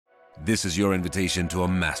This is your invitation to a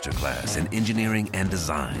masterclass in engineering and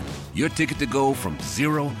design. Your ticket to go from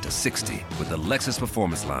 0 to 60 with the Lexus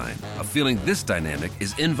Performance Line. A feeling this dynamic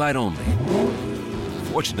is invite only.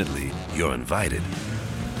 Fortunately, you're invited.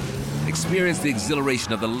 Experience the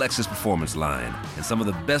exhilaration of the Lexus Performance Line and some of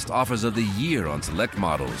the best offers of the year on select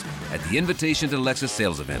models at the Invitation to Lexus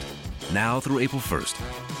sales event, now through April 1st.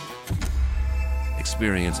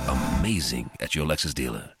 Experience amazing at your Lexus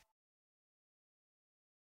dealer.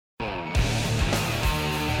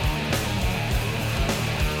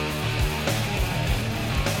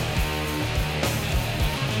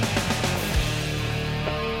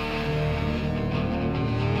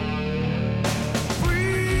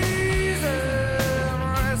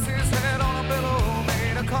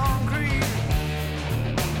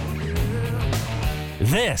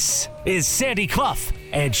 This is Sandy Clough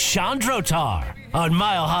and Sean Drotar on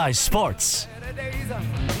Mile High Sports.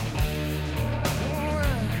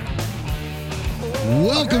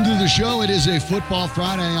 Welcome to the show. It is a Football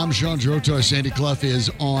Friday. I'm Sean Drotar. Sandy Clough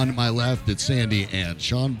is on my left. It's Sandy and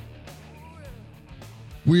Sean.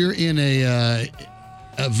 We're in a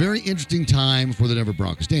very interesting time for the Denver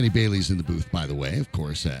Broncos. Danny Bailey's in the booth, by the way, of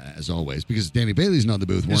course, as always, because Danny Bailey's not in the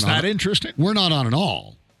booth. Is that interesting? We're not on at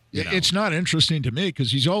all. You know. It's not interesting to me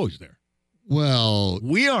because he's always there. Well,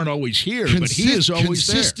 we aren't always here, but he is always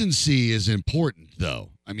there. Consistency is important, though.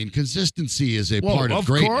 I mean, consistency is a part of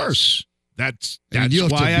greatness. Of course. That's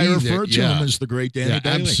why I refer to him as the great Danny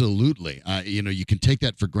Bailey. Absolutely. You can take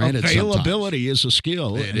that for granted Availability sometimes. Is a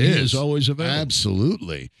skill. It is. He is always available.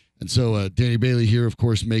 Absolutely. And so Danny Bailey here, of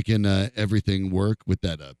course, making everything work with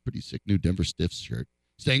that pretty sick new Denver Stiffs shirt.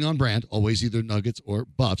 Staying on brand, always either Nuggets or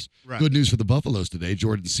Buffs. Right. Good news for the Buffaloes today.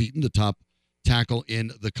 Jordan Seaton, the top tackle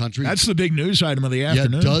in the country. That's the big news item of the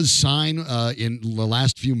afternoon. Yeah, does sign in the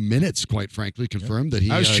last few minutes, quite frankly, confirmed that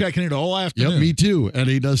he... I was checking it all afternoon. Yep, me too. And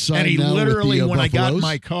he does sign now. And he literally, when Buffaloes. I got in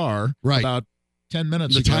my car, about 10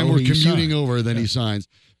 minutes ago, the time we're commuting signed. over, then he signs.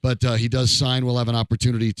 But he does sign. We'll have an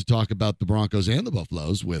opportunity to talk about the Broncos and the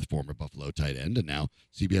Buffaloes with former Buffalo tight end and now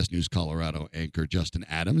CBS News Colorado anchor Justin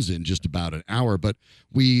Adams in just about an hour. But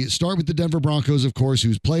we start with the Denver Broncos, of course,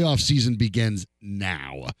 whose playoff season begins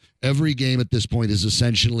now. Every game at this point is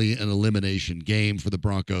essentially an elimination game for the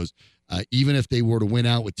Broncos. Even if they were to win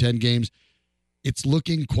out with 10 games, it's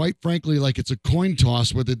looking, quite frankly, like it's a coin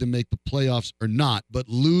toss whether to make the playoffs or not. But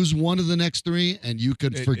lose one of the next three, and you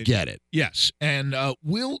could forget it. Yes, and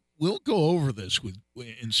we'll go over this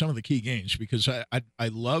in some of the key games because I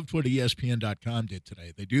loved what ESPN.com did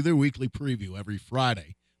today. They do their weekly preview every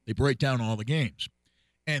Friday. They break down all the games.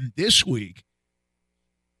 And this week,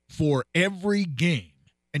 for every game,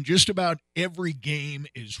 and just about every game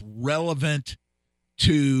is relevant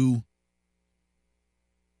to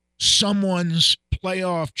someone's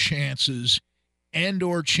playoff chances and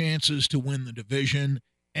or chances to win the division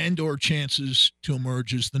and or chances to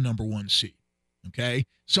emerge as the number one seed. Okay?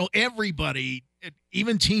 So everybody,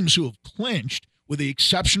 even teams who have clinched, with the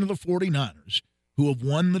exception of the 49ers, who have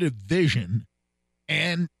won the division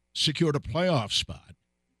and secured a playoff spot,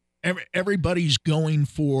 everybody's going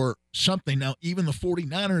for something. Now, even the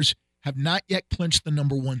 49ers have not yet clinched the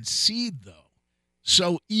number one seed, though.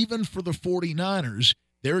 So even for the 49ers,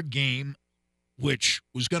 their game, which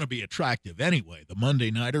was going to be attractive anyway, the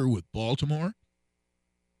Monday nighter with Baltimore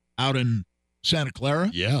out in Santa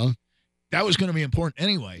Clara. Yeah. That was going to be important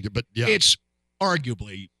anyway. But it's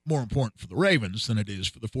arguably more important for the Ravens than it is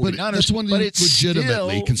for the 49ers. But that's one that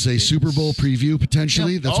legitimately can say Super Bowl preview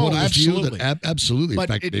potentially. That's one of the few that absolutely. In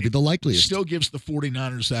fact, maybe the likeliest. It still gives the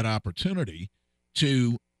 49ers that opportunity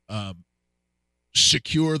to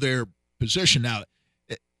secure their position. Now,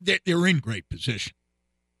 they're in great position.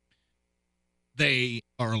 They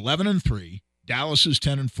are 11-3. Dallas is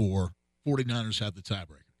 10-4. 49ers have the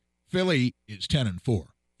tiebreaker. Philly is 10-4.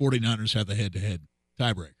 49ers have the head-to-head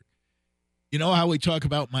tiebreaker. You know how we talk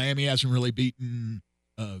about Miami hasn't really beaten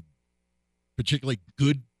a particularly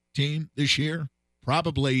good team this year?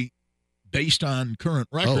 Probably, based on current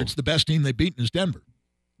records, the best team they've beaten is Denver.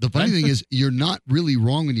 The funny thing is, you're not really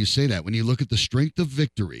wrong when you say that. When you look at the strength of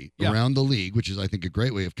victory around the league, which is, I think, a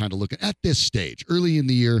great way of kind of looking at this stage. Early in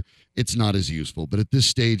the year, it's not as useful. But at this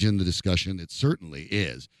stage in the discussion, it certainly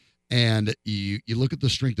is. And you look at the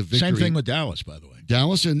strength of victory. Same thing with Dallas, by the way.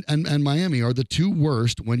 Dallas and Miami are the two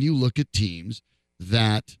worst when you look at teams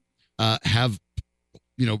that have,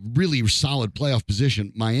 really solid playoff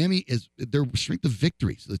position. Miami is their strength of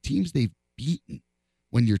victory. So the teams they've beaten,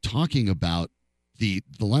 when you're talking about the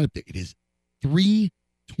lineup, it is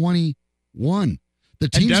 3-21. The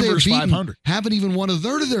teams they've Denver's beaten 500. haven't even won a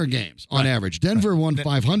third of their games on average. Denver won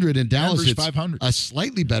 500, and Dallas Denver's it's 500.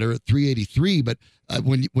 Slightly better at 383. But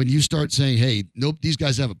when you start saying, hey, nope, these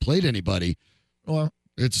guys haven't played anybody, Well,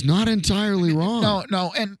 it's not entirely wrong.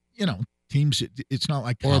 No, and teams. It's not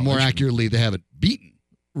like Or more college. accurately, they haven't beaten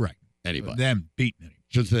Right. anybody. They haven't beaten anybody.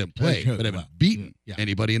 Since they haven't played, but haven't beaten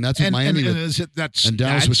anybody, and that's what Miami and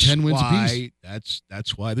Dallas with 10 wins apiece.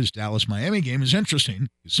 That's why this Dallas-Miami game is interesting.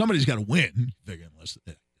 Somebody's got to win. Unless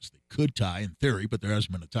they could tie in theory, but there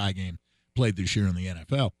hasn't been a tie game played this year in the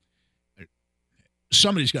NFL.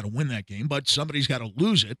 Somebody's got to win that game, but somebody's got to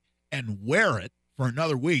lose it and wear it for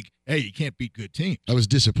another week. Hey, you can't beat good teams. I was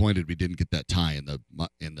disappointed we didn't get that tie in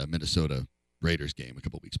the Minnesota Raiders game a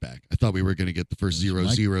couple weeks back. I thought we were going to get the first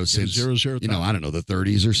 0-0 since 0-0 I don't know, the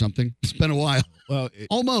 30s or something. It's been a while. Well,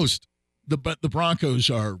 almost. But the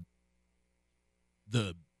Broncos are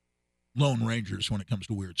the Lone Rangers when it comes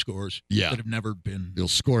to weird scores. Yeah, that have never been. They'll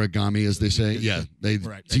scoreagami, as they say. Yeah, they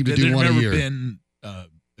seem to They've do one a year. never been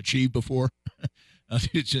achieved before.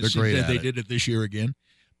 It's just, They're great at they it. did it this year again.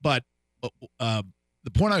 But the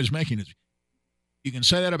point I was making is, you can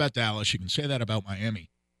say that about Dallas, you can say that about Miami,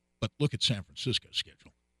 but look at San Francisco's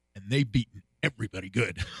schedule, and they've beaten everybody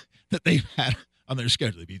good that they've had on their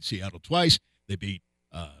schedule. They beat Seattle twice. They beat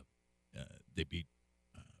the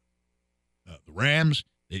Rams,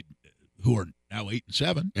 who are now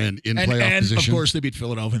 8-7, and in playoff position. And of course, they beat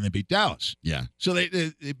Philadelphia and they beat Dallas. Yeah. So they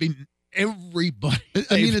beat everybody.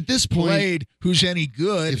 I mean, at this point, played who's any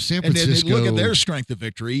good. If San and Francisco, then look at their strength of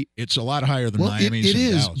victory, it's a lot higher than Miami's. It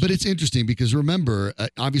is, Dallas. but it's interesting because remember,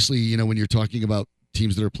 obviously, when you're talking about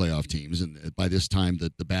teams that are playoff teams, and by this time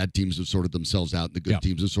the bad teams have sorted themselves out and the good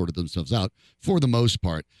teams have sorted themselves out for the most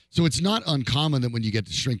part. So it's not uncommon that when you get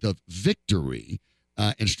to strength of victory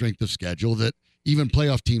and strength of schedule that even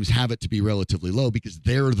playoff teams have it to be relatively low because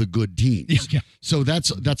they're the good teams. Yeah. So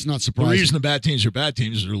that's not surprising. The reason the bad teams are bad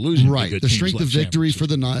teams is they're losing. Right. The strength of victory for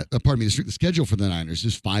the strength of schedule for the Niners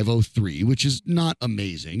is 503, which is not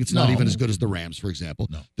amazing. It's not even as good as the Rams, for example.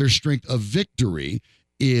 No. Their strength of victory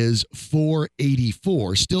is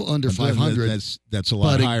 484, still under 500. That's a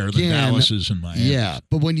lot higher than Dallas's and Miami. Yeah,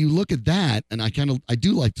 but when you look at that, and I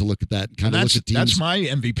do like to look at that and kind of look at teams. That's my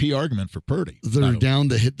MVP argument for Purdy. That are down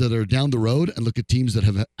the road, and look at teams that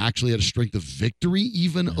have actually had a strength of victory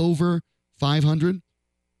even over 500.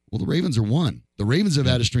 Well, the Ravens are one. The Ravens have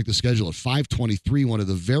had a strength of schedule at 523, one of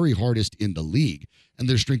the very hardest in the league, and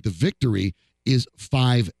their strength of victory is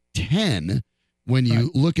 510. When you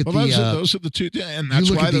look at those are the two, and that's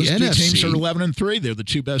why those two teams are 11-3. They're the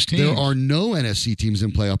two best teams. There are no NFC teams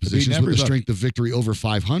in playoff positions with a strength of victory over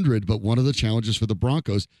 500. But one of the challenges for the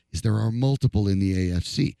Broncos is there are multiple in the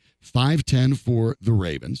AFC. 510 for the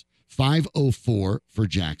Ravens, 504 for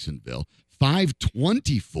Jacksonville,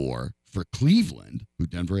 524 for Cleveland, who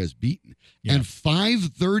Denver has beaten, and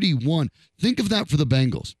 531. Think of that for the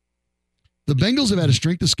Bengals. The Bengals have had a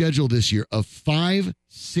strength of schedule this year of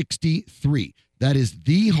 563. That is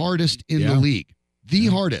the hardest in the league. The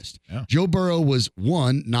hardest. Yeah. Joe Burrow was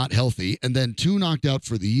 1, not healthy, and then 2 knocked out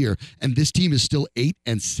for the year, and this team is still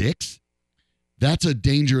 8-6. That's a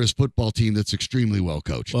dangerous football team that's extremely well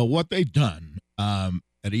coached. Well, what they've done at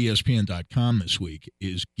ESPN.com this week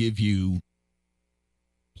is give you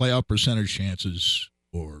playoff percentage chances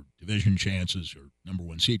or division chances or number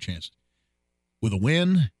one seed chances with a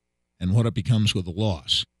win and what it becomes with a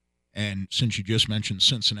loss. And since you just mentioned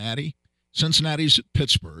Cincinnati's at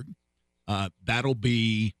Pittsburgh. That'll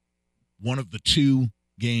be one of the 2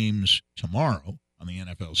 games tomorrow on the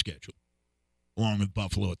NFL schedule, along with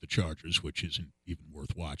Buffalo at the Chargers, which isn't even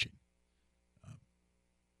worth watching.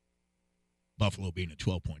 Buffalo being a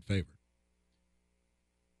 12-point favorite.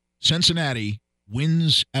 Cincinnati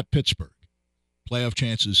wins at Pittsburgh. Playoff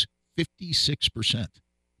chances 56%.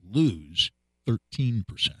 Lose 13%.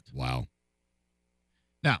 Wow.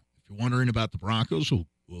 Now, if you're wondering about the Broncos, we'll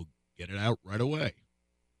get it out right away.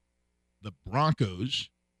 The Broncos,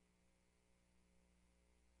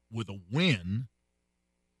 with a win,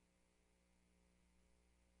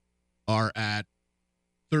 are at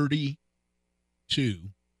 32%.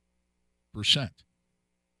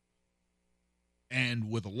 And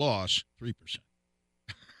with a loss, 3%.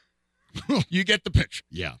 You get the picture.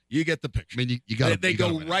 Yeah. You get the picture. I mean, you got They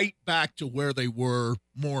go right back to where they were,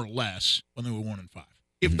 more or less, when they were 1-5.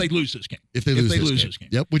 If they lose this game. If they lose this game.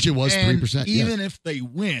 Yep, which it was 3%. Even if they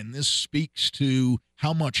win, this speaks to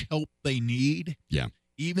how much help they need. Yeah.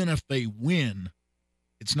 Even if they win,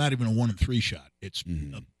 it's not even a 1-3 shot. It's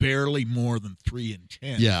barely more than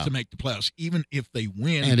 3-10 to make the playoffs, even if they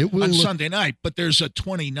win and it will on Sunday night. But there's a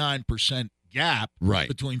 29% gap Right.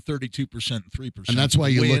 between 32% and 3%. And that's why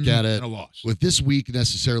you look at it and a loss. with this week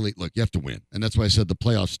necessarily. Look, you have to win. And that's why I said the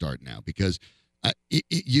playoffs start now, because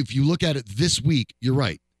if you look at it this week, you're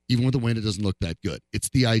right. Even with a win, it doesn't look that good. It's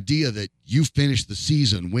the idea that you finish the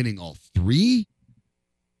season winning all three,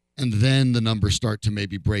 and then the numbers start to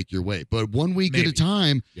maybe break your way. But 1 week at a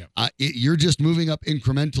time, you're just moving up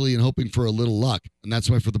incrementally and hoping for a little luck. And that's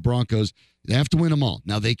why for the Broncos, they have to win them all.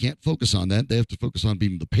 Now, they can't focus on that. They have to focus on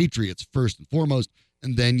beating the Patriots first and foremost,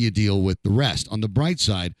 and then you deal with the rest. On the bright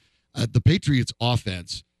side, the Patriots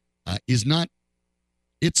offense is not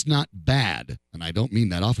bad. And I don't mean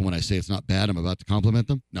that often when I say it's not bad. I'm about to compliment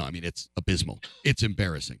them. No, I mean, it's abysmal. It's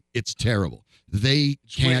embarrassing. It's terrible. They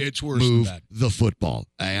can't move the football.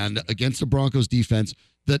 And against the Broncos defense,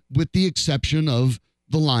 that with the exception of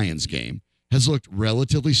the Lions game, has looked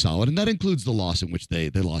relatively solid. And that includes the loss in which they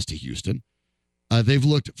lost to Houston. They've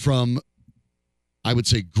looked from, I would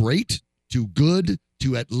say, great to good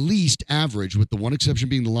to at least average, with the one exception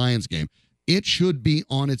being the Lions game. It should be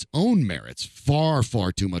on its own merits far,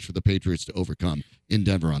 far too much for the Patriots to overcome in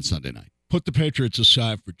Denver on Sunday night. Put the Patriots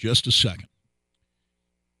aside for just a second.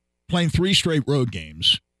 Playing 3 straight road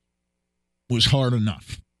games was hard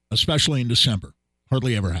enough, especially in December.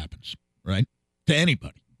 Hardly ever happens, right? To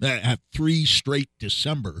anybody that have 3 straight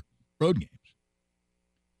December road games.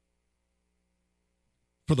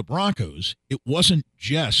 For the Broncos, it wasn't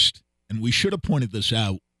just, and we should have pointed this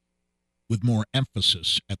out with more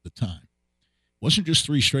emphasis at the time, it wasn't just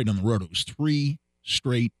 3 straight on the road. It was 3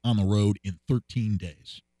 straight on the road in 13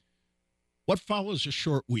 days. What follows a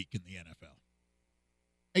short week in the NFL?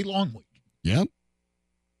 A long week. Yep.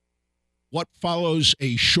 What follows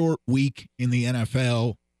a short week in the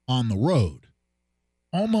NFL on the road?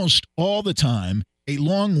 Almost all the time, a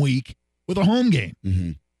long week with a home game.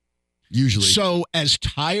 Mm-hmm. Usually. So as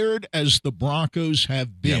tired as the Broncos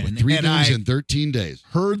have been, with 3 games in 13 days,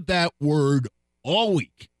 heard that word all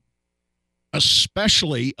week,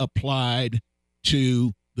 especially applied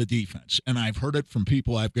to the defense. And I've heard it from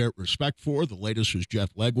people I've got respect for. The latest was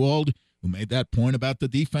Jeff Legwold, who made that point about the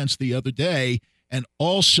defense the other day, and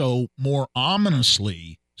also more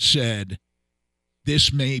ominously said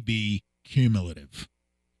this may be cumulative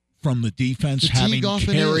from the defense having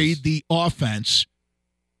carried the offense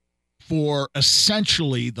for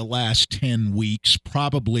essentially the last 10 weeks,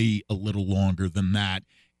 probably a little longer than that.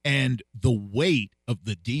 And the weight of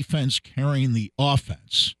the defense carrying the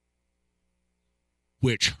offense,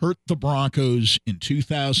 which hurt the Broncos in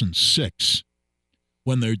 2006,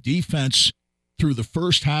 when their defense through the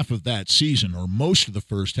first half of that season, or most of the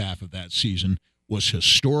first half of that season, was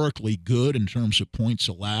historically good in terms of points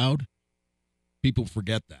allowed. People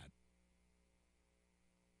forget that.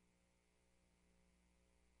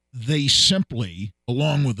 They simply,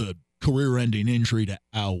 along with a career-ending injury to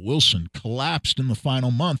Al Wilson, collapsed in the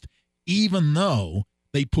final month, even though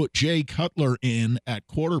they put Jay Cutler in at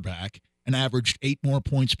quarterback and averaged 8 more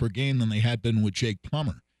points per game than they had been with Jake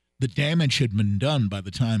Plummer. The damage had been done by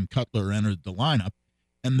the time Cutler entered the lineup,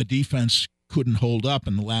 and the defense couldn't hold up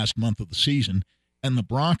in the last month of the season. And the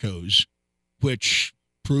Broncos, which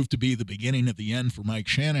proved to be the beginning of the end for Mike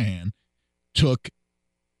Shanahan, took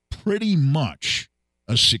pretty much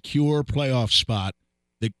a secure playoff spot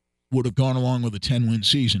that would have gone along with a 10-win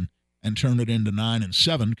season and turned it into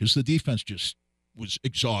 9-7 because the defense just was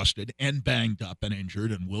exhausted and banged up and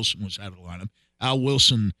injured, and Wilson was out of the lineup. Al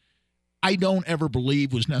Wilson, I don't ever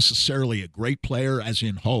believe was necessarily a great player, as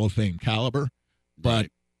in Hall of Fame caliber, but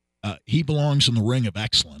he belongs in the ring of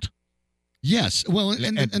excellent. Yes. Well,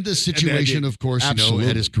 and the situation, of course, absolutely.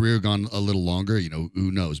 Had his career gone a little longer,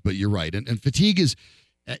 who knows? But you're right. And fatigue is,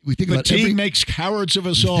 we think about fatigue makes cowards of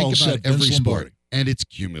us all, said every Vince sport. Lombardi. And it's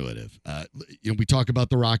cumulative. We talk about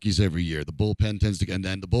the Rockies every year. The bullpen tends to, and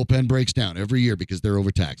then the bullpen breaks down every year because they're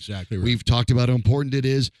overtaxed. Exactly right. We've talked about how important it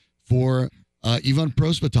is for Ivan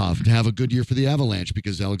Prosvetov to have a good year for the Avalanche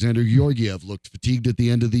because Alexander Georgiev looked fatigued at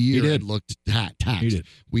the end of the year. He did. And looked taxed. He did.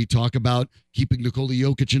 We talk about keeping Nikola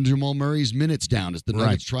Jokic and Jamal Murray's minutes down as the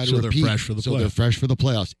Nuggets try to repeat. They're fresh for the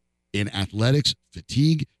playoffs. In athletics,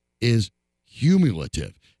 fatigue is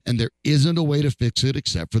cumulative. And there isn't a way to fix it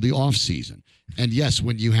except for the offseason. And yes,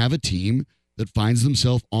 when you have a team that finds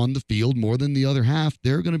themselves on the field more than the other half,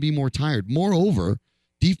 they're going to be more tired. Moreover,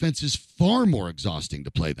 defense is far more exhausting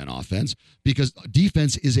to play than offense because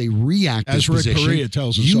defense is a reactive As Rick position. Perea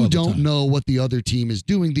tells us you all the don't time. know what the other team is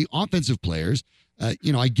doing. The offensive players,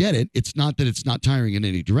 I get it. It's not that it's not tiring in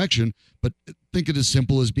any direction, but think it as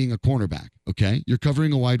simple as being a cornerback, okay? You're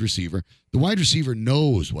covering a wide receiver. The wide receiver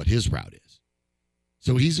knows what his route is.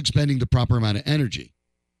 So he's expending the proper amount of energy,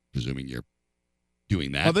 presuming you're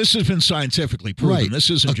doing that. Well, this has been scientifically proven. Right. This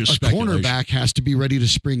isn't just a speculation. cornerback has to be ready to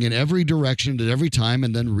spring in every direction at every time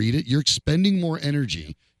and then read it. You're expending more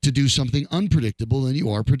energy to do something unpredictable than you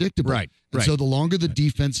are predictable. Right. And so the longer the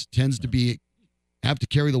defense tends to have to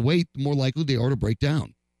carry the weight, the more likely they are to break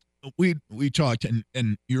down. We talked,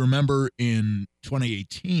 and you remember in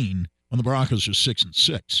 2018 when the Broncos were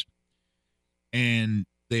 6-6, and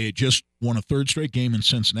they had just won a third straight game in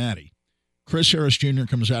Cincinnati. Chris Harris Jr.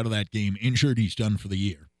 comes out of that game injured. He's done for the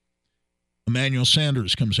year. Emmanuel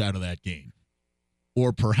Sanders comes out of that game,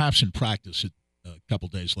 or perhaps in practice a couple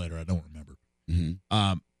days later. I don't remember.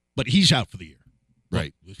 Mm-hmm. But he's out for the year.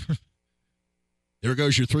 Right. There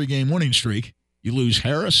goes your 3-game winning streak. You lose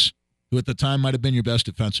Harris, who at the time might have been your best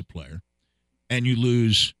defensive player, and you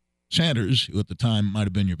lose Sanders, who at the time might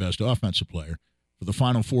have been your best offensive player. For the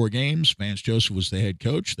final 4 games, Vance Joseph was the head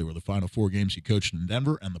coach. They were the final 4 games he coached in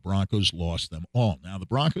Denver, and the Broncos lost them all. Now, the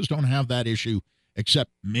Broncos don't have that issue,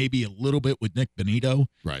 except maybe a little bit with Nick Benito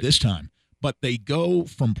this time. But they go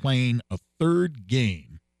from playing a 3rd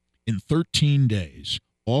game in 13 days,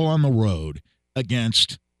 all on the road,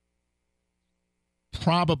 against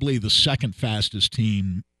probably the 2nd fastest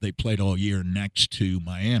team they played all year next to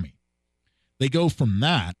Miami. They go from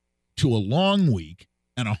that to a long week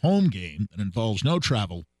and a home game that involves no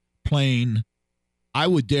travel, playing, I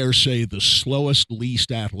would dare say, the slowest,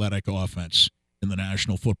 least athletic offense in the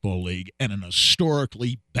National Football League, and an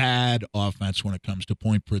historically bad offense when it comes to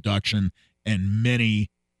point production and many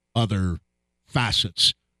other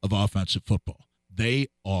facets of offensive football. They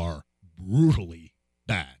are brutally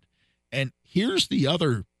bad. And here's the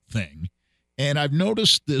other thing, and I've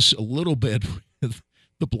noticed this a little bit with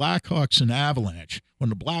the Blackhawks and Avalanche. When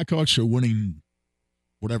the Blackhawks are winning,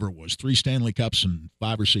 whatever it was, 3 Stanley Cups in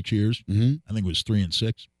 5 or 6 years, I think it was 3 and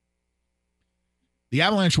 6, the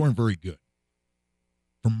Avalanche weren't very good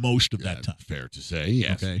for most of that time. Fair to say,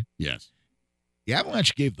 yes. Okay? Yes. The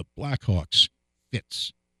Avalanche gave the Blackhawks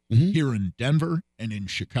fits here in Denver and in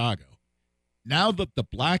Chicago. Now that the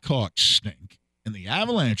Blackhawks stink and the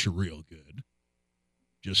Avalanche are real good,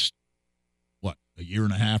 just, a year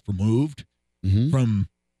and a half removed from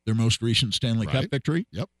their most recent Stanley Cup victory?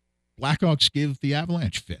 Yep. Blackhawks give the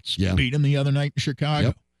Avalanche fits. Yeah. Beat them the other night in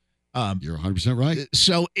Chicago. Yep. You're 100% right.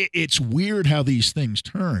 So it's weird how these things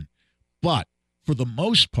turn. But for the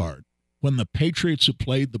most part, when the Patriots have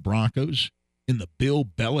played the Broncos in the Bill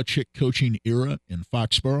Belichick coaching era in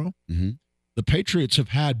Foxborough, the Patriots have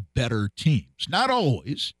had better teams. Not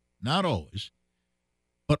always,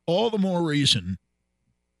 but all the more reason,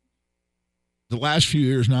 the last few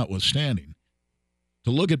years notwithstanding, to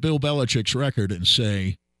look at Bill Belichick's record and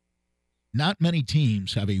say, not many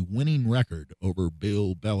teams have a winning record over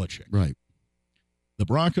Bill Belichick. Right. The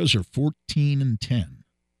Broncos are 14-10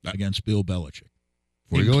 against Bill Belichick.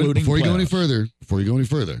 Before you go any further,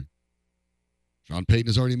 Sean Payton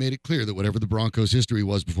has already made it clear that whatever the Broncos' history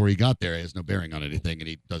was before he got there has no bearing on anything, and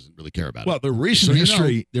he doesn't really care about it. Well, their recent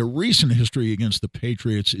history against the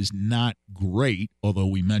Patriots is not great, although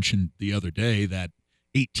we mentioned the other day that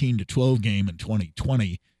 18-12 game in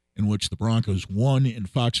 2020 in which the Broncos won in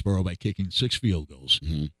Foxborough by kicking 6 field goals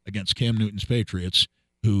against Cam Newton's Patriots,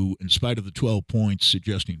 who, in spite of the 12 points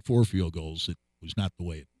suggesting 4 field goals, it was not the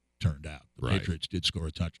way it turned out. The Patriots did score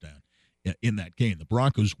a touchdown in that game. The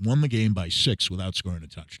Broncos won the game by 6 without scoring a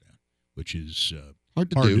touchdown, which is hard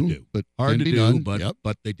to do, but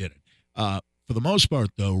they did it. For the most part,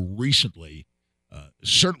 though, recently,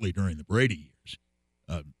 certainly during the Brady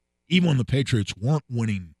years, even when the Patriots weren't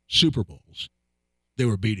winning Super Bowls, they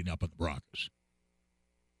were beating up on the Broncos.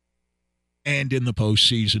 And in the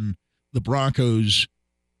postseason, the Broncos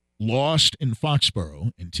lost in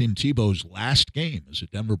Foxborough in Tim Tebow's last game as a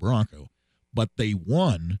Denver Bronco, but they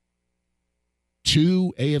won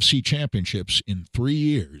 2 AFC championships in 3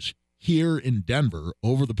 years here in Denver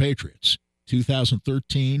over the Patriots,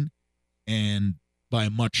 2013 and by a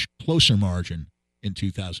much closer margin in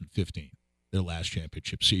 2015, their last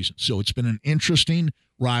championship season. So it's been an interesting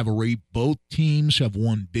rivalry. Both teams have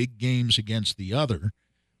won big games against the other,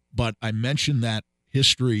 but I mentioned that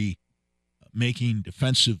history making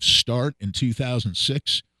defensive start in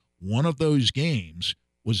 2006. One of those games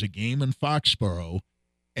was a game in Foxborough,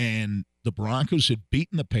 and the Broncos had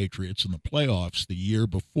beaten the Patriots in the playoffs the year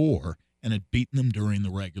before and had beaten them during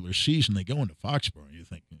the regular season. They go into Foxborough, and you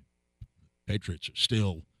think the Patriots are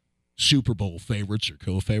still Super Bowl favorites or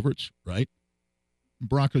co-favorites, right? The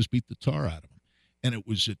Broncos beat the tar out of them. And it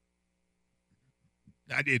was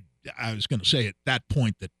I was going to say at that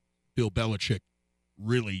point that Bill Belichick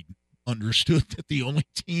really understood that the only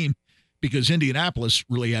team because Indianapolis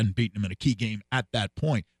really hadn't beaten him in a key game at that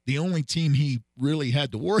point. The only team he really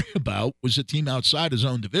had to worry about was a team outside his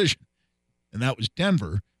own division, and that was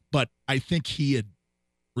Denver. But I think he had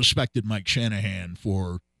respected Mike Shanahan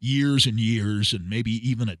for years and years and maybe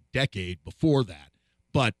even a decade before that.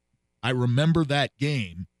 But I remember that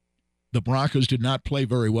game. The Broncos did not play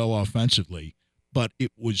very well offensively, but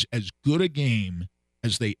it was as good a game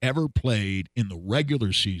as they ever played in the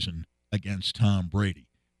regular season against Tom Brady.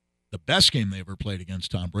 The best game they ever played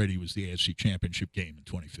against Tom Brady was the AFC Championship game in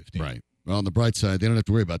 2015. Right. Well, on the bright side, they don't have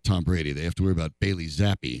to worry about Tom Brady. They have to worry about Bailey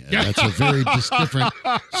Zappi. That's a very different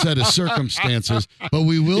set of circumstances. But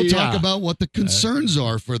we will talk about what the concerns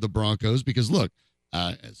are for the Broncos because, look,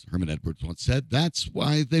 as Herman Edwards once said, that's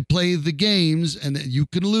why they play the games, and you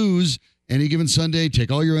can lose any given Sunday.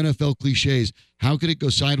 Take all your NFL cliches. How could it go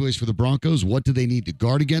sideways for the Broncos? What do they need to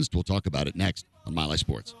guard against? We'll talk about it next on Mile High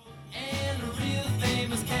Sports. And a real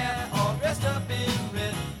famous cat all dressed up in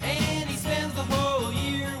red. And he spends the whole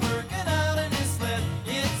year working out in his sled.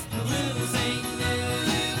 It's the little Saint Nick.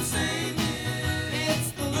 Little Saint Nick.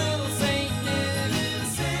 It's the little Saint Nick. Little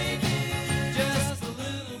Saint Nick. Just a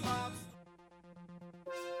little mouse.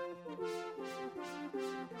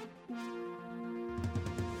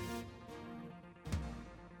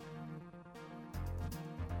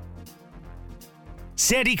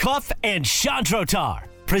 Sandy Clough and Chandrotar,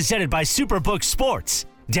 presented by Superbook Sports.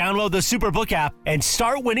 Download the Superbook app and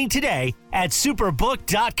start winning today at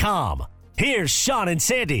superbook.com. Here's Sean and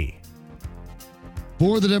Sandy.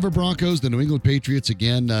 For the Denver Broncos, the New England Patriots,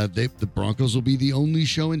 again, the Broncos will be the only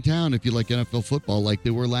show in town if you like NFL football like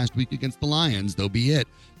they were last week against the Lions. They'll be it.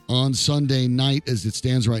 On Sunday night, as it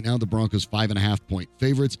stands right now, the Broncos 5.5-point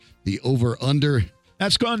favorites. The over-under...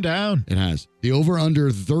 That's gone down. It has. The over-under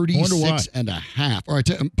 36.5. All right,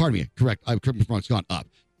 pardon me. Correct. It's gone up.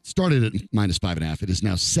 Started at -5.5. It is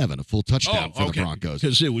now 7, a full touchdown for the Broncos.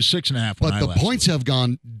 Because it was 6.5. But the points have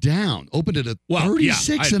gone down. Opened at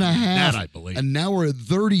 36.5. That I believe. And now we're at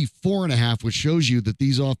 34.5, which shows you that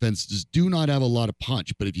these offenses do not have a lot of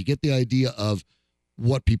punch. But if you get the idea of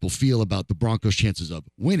what people feel about the Broncos' chances of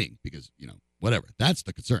winning, because, whatever, that's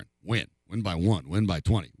the concern. Win by 1, win by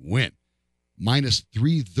 20, win.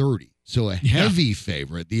 -330. So a heavy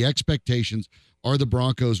favorite. The expectations are the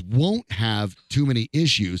Broncos won't have too many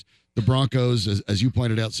issues. The Broncos, as you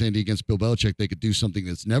pointed out, Sandy, against Bill Belichick, they could do something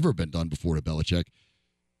that's never been done before to Belichick.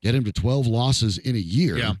 Get him to 12 losses in a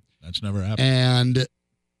year. Yeah, that's never happened. And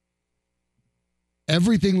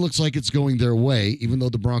everything looks like it's going their way, even though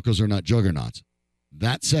the Broncos are not juggernauts.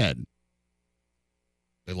 That said,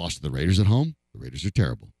 they lost to the Raiders at home. The Raiders are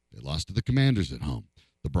terrible. They lost to the Commanders at home.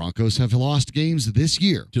 The Broncos have lost games this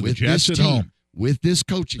year to with the Jets this at team, home, with this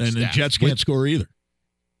coaching and staff. the Jets can't score either.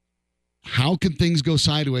 How can things go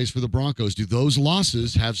sideways for the Broncos? Do those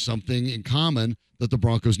losses have something in common that the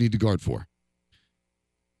Broncos need to guard for?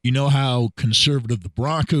 You know how conservative the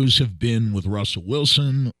Broncos have been with Russell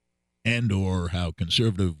Wilson, and or how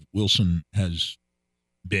conservative Wilson has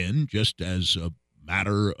been, just as a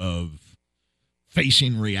matter of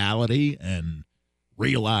facing reality and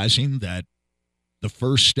realizing that the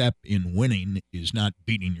first step in winning is not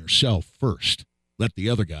beating yourself first. Let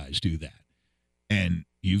the other guys do that. And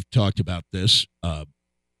you've talked about this.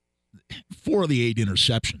 4 of the 8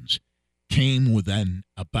 interceptions came within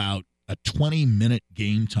about a 20-minute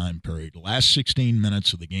game time period, the last 16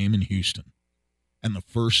 minutes of the game in Houston, and the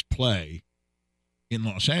first play in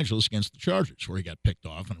Los Angeles against the Chargers, where he got picked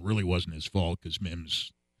off, and it really wasn't his fault because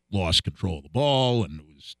Mims lost control of the ball, and it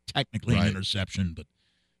was technically an interception, but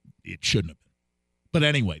it shouldn't have been. But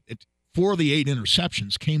anyway, 4 of the 8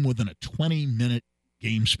 interceptions came within a 20-minute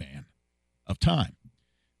game span of time.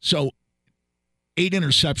 So 8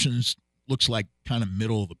 interceptions looks like kind of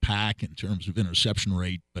middle of the pack in terms of interception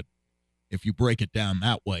rate, but if you break it down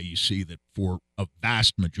that way, you see that for a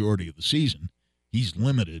vast majority of the season, he's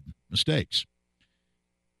limited mistakes.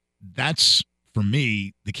 That's, for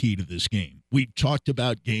me, the key to this game. We talked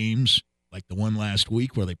about games like the one last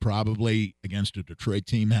week where they probably, against a Detroit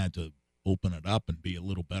team, had to open it up and be a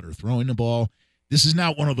little better throwing the ball. This is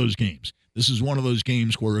not one of those games. This is one of those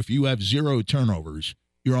games where if you have 0 turnovers,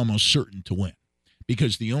 you're almost certain to win,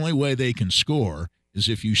 because the only way they can score is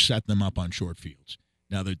if you set them up on short fields.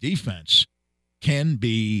 Now, their defense can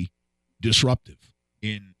be disruptive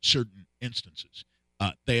in certain instances.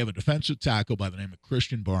 They have a defensive tackle by the name of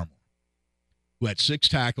Christian Barmore, who had 6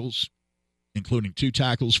 tackles, including 2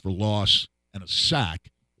 tackles for loss and a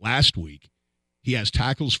sack last week. He has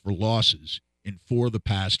tackles for losses in 4 of the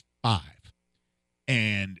past 5.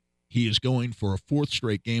 And he is going for a 4th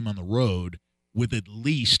straight game on the road with at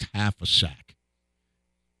least half a sack.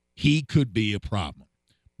 He could be a problem.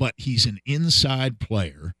 but he's an inside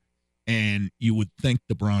player, and you would think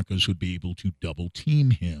the Broncos would be able to double team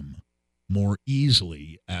him more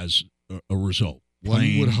easily as a result.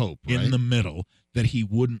 One would hope, right? In the middle, that he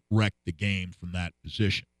wouldn't wreck the game from that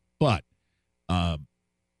position. But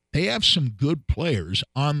they have some good players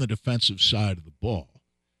on the defensive side of the ball.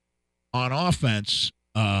 On offense,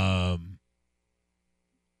 I'm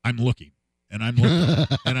looking, and I'm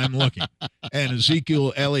looking, and I'm looking. And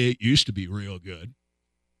Ezekiel Elliott used to be real good,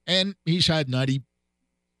 and he's had 90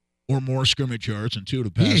 or more scrimmage yards in 2 of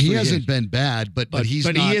the past. He hasn't been bad, but he's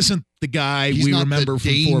not, he isn't the guy we remember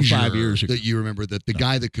from 4 or 5 years ago. That you remember, that the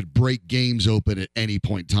guy that could break games open at any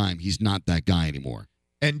point in time. He's not that guy anymore.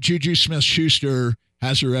 And Juju Smith-Schuster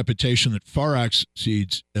has a reputation that far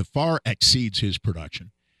exceeds his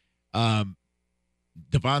production.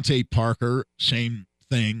 Devontae Parker, same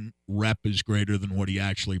thing. Rep is greater than what he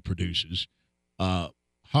actually produces.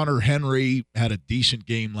 Hunter Henry had a decent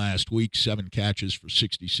game last week, 7 catches for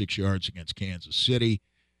 66 yards against Kansas City,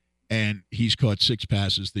 and he's caught 6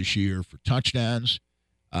 passes this year for touchdowns.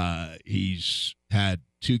 He's had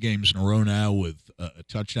 2 games in a row now with a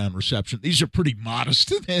touchdown reception. These are pretty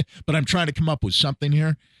modest, but I'm trying to come up with something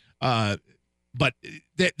here. But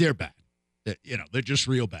they're bad. They're just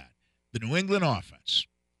real bad. The New England offense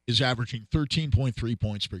is averaging 13.3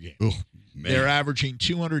 points per game. Oh, man. They're averaging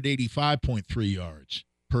 285.3 yards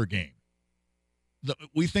per game.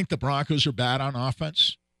 We think the Broncos are bad on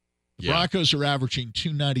offense. The Broncos are averaging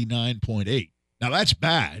 299.8. Now, that's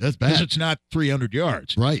bad. That's bad. Because it's not 300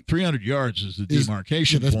 yards. Right. 300 yards is the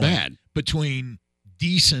demarcation that's point bad. between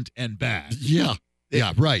decent and bad. Yeah.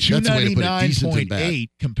 Yeah, right. That's the way to put it. Decent and bad. 299.8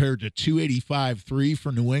 compared to 285.3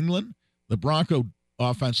 for New England. The Bronco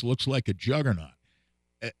offense looks like a juggernaut.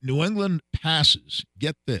 New England passes,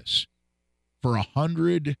 get this, for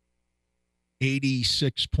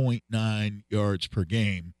 186.9 yards per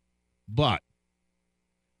game, but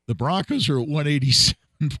the Broncos are at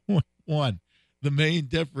 187.1. The main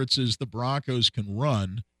difference is the Broncos can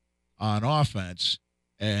run on offense,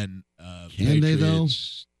 and can they though?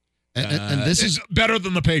 And this is better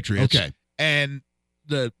than the Patriots. Okay, and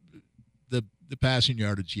the passing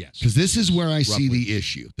yardage, yes, because this is where I see the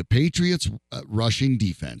issue. The Patriots rushing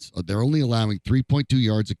defense, they're only allowing 3.2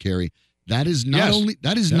 yards a carry. That is not only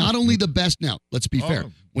the best. Now, let's be fair.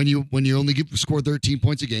 When you only score 13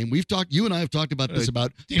 points a game, you and I have talked about this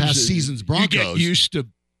about past seasons Broncos. You get used to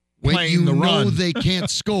when playing the run. They can't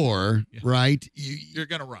score, right? You're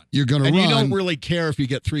going to run. You're going to run. And you don't really care if you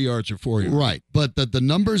get 3 yards or 4 yards. Right. But the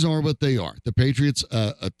numbers are what they are. The Patriots,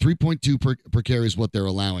 3.2 per carry is what they're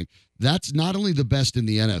allowing. That's not only the best in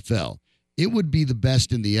the NFL, it would be the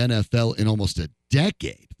best in the NFL in almost a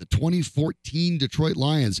decade. The 2014 Detroit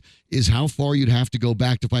Lions is how far you'd have to go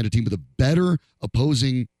back to find a team with a better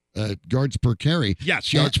opposing yards per carry.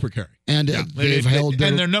 Yes, yards per carry. And they've held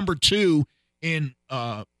and they're number 2 in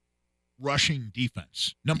rushing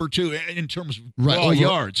defense. Number 2 in terms of raw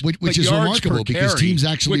yards. Which is yards remarkable because teams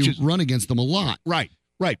actually run against them a lot. Right.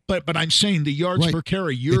 But I'm saying the yards per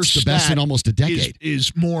carry, it's the best in almost a decade.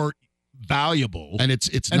 Is more valuable. And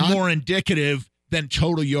it's not more more indicative than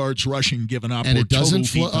total yards rushing given up, and or it doesn't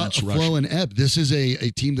total flow and ebb. This is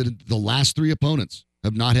a team that the last 3 opponents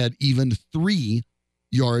have not had even 3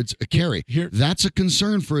 yards a carry. That's a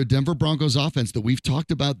concern for a Denver Broncos offense that we've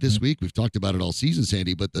talked about this week. We've talked about it all season,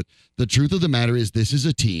 Sandy. But the truth of the matter is this is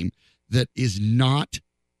a team that is not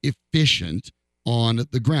efficient on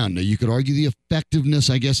the ground. Now, you could argue the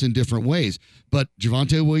effectiveness, I guess, in different ways. But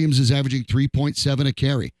Javonte Williams is averaging 3.7 a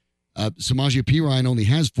carry. Samaje Perine only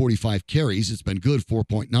has 45 carries. It's been good,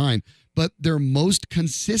 4.9. But their most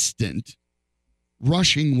consistent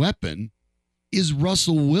rushing weapon is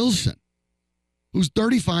Russell Wilson, who's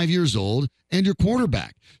 35 years old and your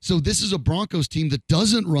quarterback. So this is a Broncos team that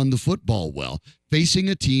doesn't run the football well, facing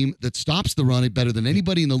a team that stops the run better than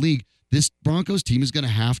anybody in the league. This Broncos team is going to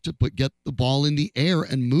have to get the ball in the air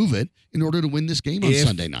and move it in order to win this game on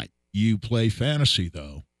Sunday night. You play fantasy,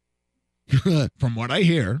 though. From what I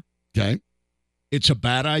hear, okay, it's a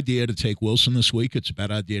bad idea to take Wilson this week. It's a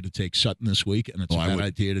bad idea to take Sutton this week, and it's a bad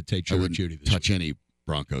idea to take Jerry Jeudy this week. Touch any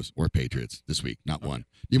Broncos or Patriots this week, not one.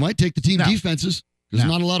 You might take the team defenses because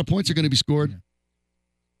not a lot of points are going to be scored. Yeah.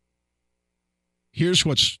 Here's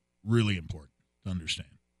what's really important to understand.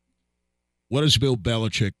 What is Bill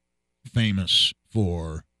Belichick famous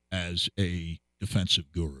for as a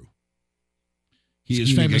defensive guru? He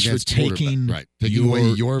is famous for taking away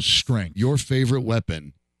your strength. Your favorite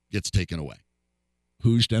weapon gets taken away.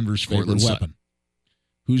 Who's Denver's favorite weapon?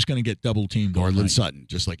 Who's going to get double teamed? Courtland Sutton,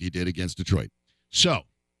 just like he did against Detroit. So,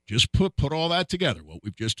 just put all that together, what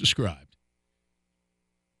we've just described.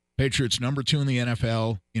 Patriots number 2 in the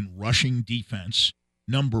NFL in rushing defense,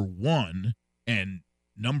 number 1, and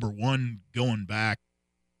number 1 going back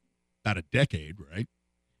about a decade, right,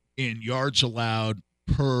 in yards allowed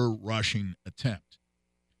per rushing attempt.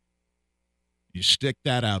 You stick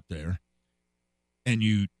that out there, and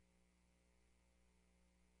you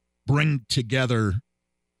bring together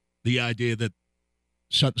the idea that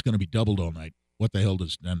something's going to be doubled all night. What the hell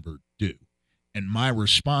does Denver do? And my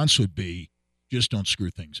response would be, just don't screw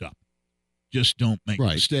things up. Just don't make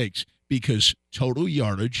mistakes, because total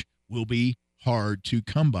yardage will be hard to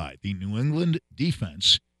come by. The New England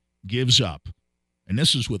defense gives up, and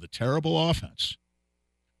this is with a terrible offense,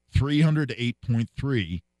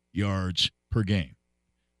 308.3 yards per game.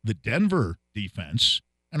 The Denver defense,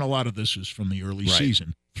 and a lot of this is from the early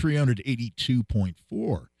season,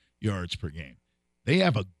 382.4 yards per game. They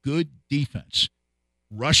have a good defense.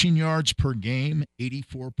 Rushing yards per game,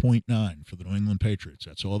 84.9 for the New England Patriots.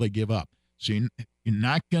 That's all they give up. So you're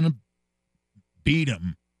not going to beat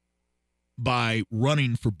them by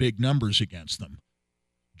running for big numbers against them.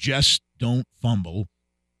 Just don't fumble,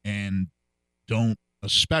 and don't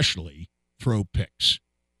especially throw picks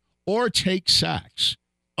or take sacks.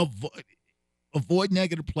 Avoid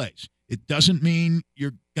negative plays. It doesn't mean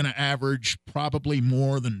you're going to average probably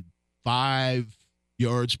more than 5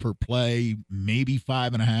 yards per play, maybe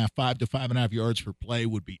 5.5. 5 to 5.5 yards per play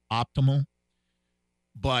would be optimal.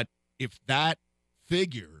 But if that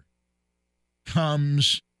figure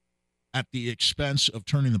comes at the expense of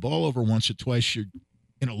turning the ball over once or twice, you're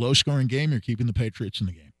in a low-scoring game, you're keeping the Patriots in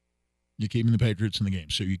the game. You're keeping the Patriots in the game.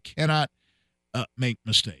 So you cannot make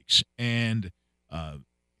mistakes. And,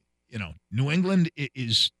 New England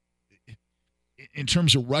is, in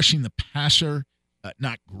terms of rushing the passer,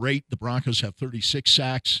 not great. The Broncos have 36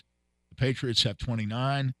 sacks. The Patriots have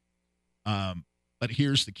 29. But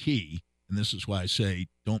here's the key, and this is why I say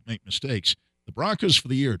don't make mistakes. The Broncos for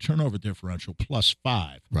the year, turnover differential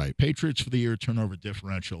 +5. Right. Patriots for the year, turnover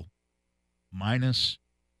differential -8.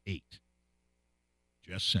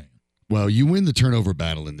 Just saying. Well, you win the turnover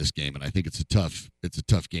battle in this game, and I think it's a tough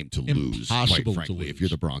game to lose. Impossible quite frankly, to lose. if you're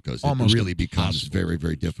the Broncos. Almost it really becomes impossible. very,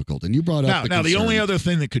 very difficult. And you brought up Now, the only other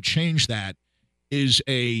thing that could change that is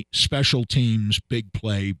a special teams big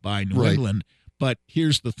play by New England. But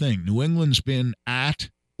here's the thing. New England's been at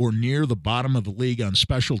or near the bottom of the league on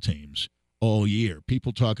special teams all year.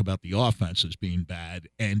 People talk about the offense as being bad,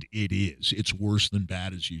 and it is. It's worse than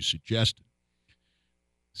bad, as you suggested.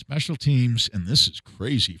 Special teams, and this is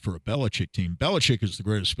crazy for a Belichick team. Belichick is the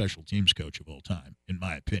greatest special teams coach of all time, in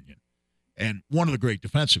my opinion, and one of the great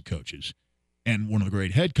defensive coaches and one of the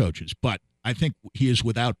great head coaches. But I think he is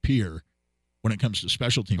without peer when it comes to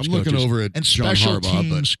special teams coaches. I'm looking over at and John special Harbaugh,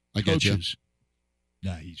 teams but I get you. coaches.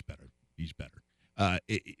 Nah, he's better. He's better.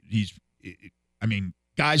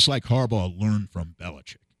 Guys like Harbaugh learn from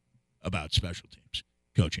Belichick about special teams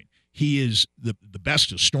coaching. He is the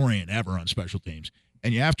best historian ever on special teams.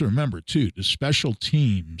 And you have to remember, too, the special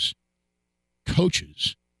teams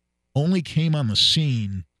coaches only came on the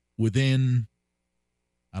scene within,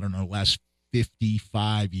 last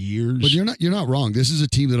 55 years. But you're not wrong. This is a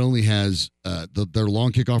team that only has their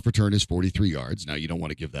long kickoff return is 43 yards. Now, you don't want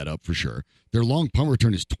to give that up for sure. Their long punt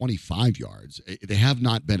return is 25 yards. They have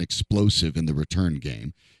not been explosive in the return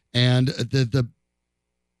game. And the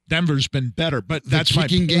Denver's been better, but that's my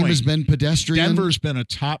point. The kicking game has been pedestrian. Denver's been a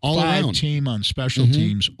top all 5 around. team on special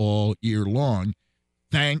teams all year long,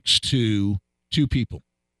 thanks to 2 people,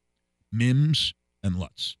 Mims and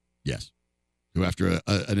Lutz. Yes. Who, after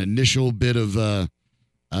an initial bit of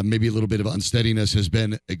maybe a little bit of unsteadiness, has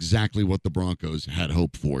been exactly what the Broncos had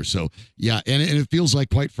hoped for. So, yeah, and it feels like,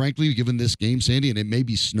 quite frankly, given this game, Sandy, and it may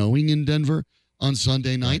be snowing in Denver on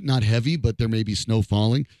Sunday night, not heavy, but there may be snow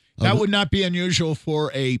falling. That would not be unusual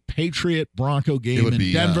for a Patriot-Bronco game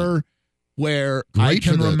in Denver, where I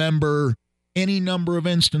can remember any number of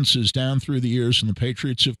instances down through the years when the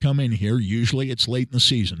Patriots have come in here. Usually it's late in the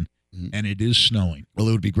season, and it is snowing. Well,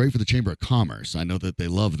 it would be great for the Chamber of Commerce. I know that they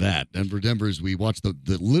love that. Denver's, we watch the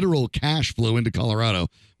literal cash flow into Colorado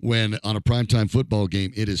when on a primetime football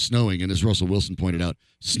game it is snowing. And as Russell Wilson pointed out,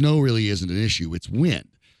 snow really isn't an issue. It's wind.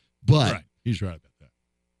 But right. He's right about that.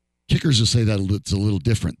 Kickers will say that it's a little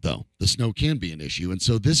different, though. The snow can be an issue. And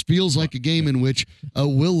so this feels like a game in which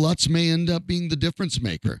Will Lutz may end up being the difference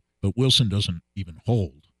maker. But Wilson doesn't even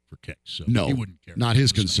hold for kicks, so no, he wouldn't care. Not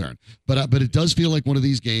his concern. But it does feel like one of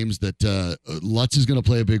these games that Lutz is going to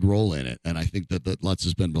play a big role in it. And I think that Lutz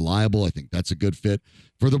has been reliable. I think that's a good fit.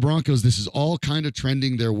 For the Broncos, this is all kind of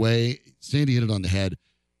trending their way. Sandy hit it on the head.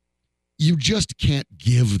 You just can't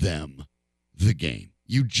give them the game.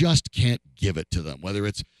 You just can't give it to them, whether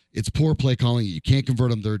it's It's poor play calling. You can't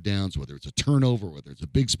convert on third downs, whether it's a turnover, whether it's a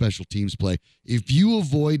big special teams play. If you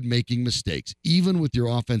avoid making mistakes, even with your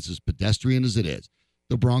offense as pedestrian as it is,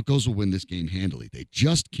 the Broncos will win this game handily. They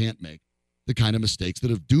just can't make the kind of mistakes that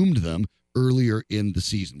have doomed them earlier in the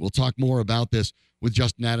season. We'll talk more about this with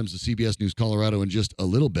Justin Adams of CBS News Colorado in just a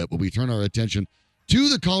little bit, but we turn our attention to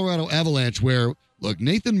the Colorado Avalanche where, look,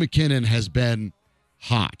 Nathan MacKinnon has been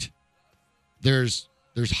hot. There's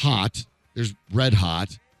hot, there's red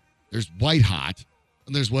hot, there's white hot,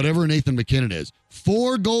 and there's whatever Nathan MacKinnon is.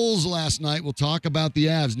 4 goals last night. We'll talk about the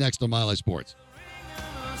Avs next on Mile High Sports.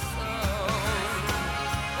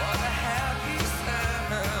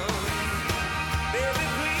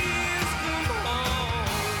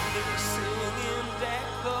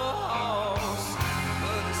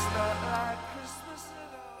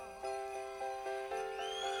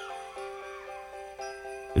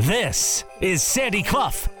 This is Sandy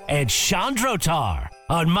Clough and Chandrotar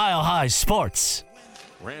on Mile High Sports.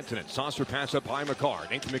 Rantanen, saucer pass up by McCarr.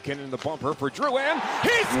 Nathan MacKinnon in the bumper for Drew, and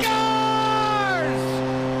he scores!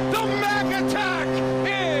 The Mac attack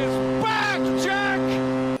is back, Jack!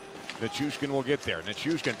 Nichushkin will get there.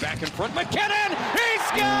 Nichushkin back in front. MacKinnon, he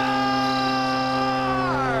scores!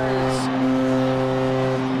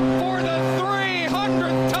 For the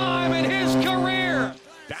 300th time in his career!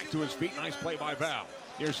 Back to his feet, nice play by Val.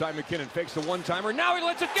 Near side, MacKinnon fakes the one-timer. Now he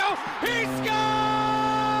lets it go. He scores!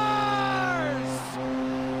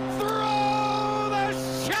 Through the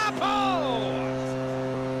chapel!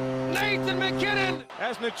 Nathan MacKinnon,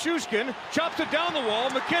 as Nichushkin chops it down the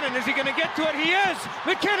wall. MacKinnon, is he going to get to it? He is!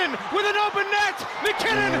 MacKinnon with an open net!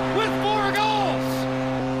 MacKinnon with 4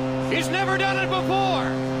 goals! He's never done it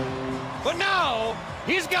before, but now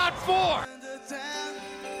he's got 4.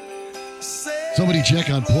 Somebody check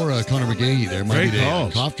on poor Connor McGahey there. Might Great need a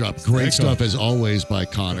calls. cough drop. Great stuff as always by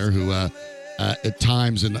Connor, who at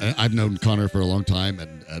times, and I've known Connor for a long time,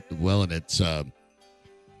 and it's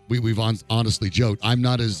we've honestly joked. I'm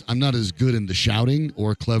not as good in the shouting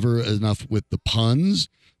or clever enough with the puns,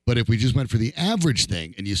 but if we just went for the average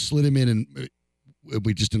thing and you slid him in and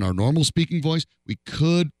we just in our normal speaking voice, we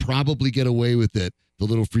could probably get away with it. The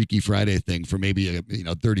little Freaky Friday thing for maybe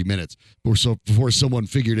 30 minutes before someone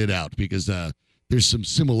figured it out, because there's some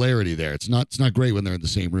similarity there. It's not great when they're in the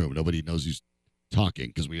same room. Nobody knows who's talking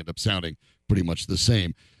because we end up sounding pretty much the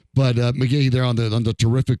same. But McGahey there on the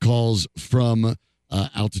terrific calls from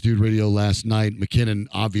Altitude Radio last night. MacKinnon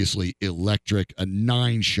obviously electric,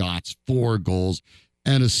 9 shots, 4 goals,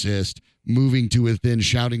 an assist, moving to within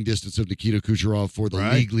shouting distance of Nikita Kucherov for the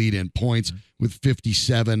league lead in points with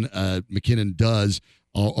 57. MacKinnon does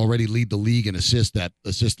already lead the league in assists. That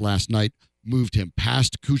assist last night moved him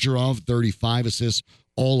past Kucherov, 35 assists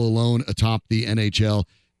all alone atop the NHL.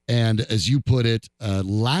 And as you put it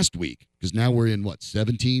last week, because now we're in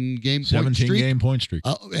 17-game point streak? 17-game point streak.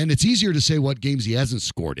 And it's easier to say what games he hasn't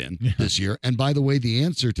scored in this year. And by the way, the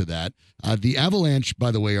answer to that, the Avalanche,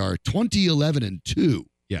 by the way, are 20-11-2.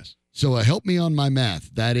 Yes. So help me on my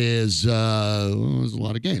math. That is a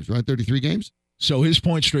lot of games, right? 33 games? So his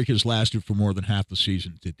point streak has lasted for more than half the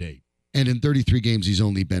season to date. And in 33 games, he's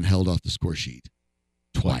only been held off the score sheet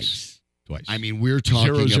twice. I mean, we're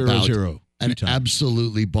talking about 0-0-0. an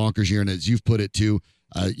absolutely bonkers year. And as you've put it, too,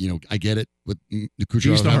 I get it with Kucherov.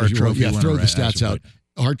 He's the Hart Trophy winner. Throw the stats out.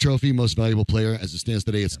 Right. Hart Trophy, most valuable player. As it stands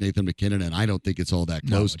today, it's Nathan MacKinnon, and I don't think it's all that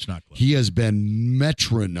close. No, it's not close. He has been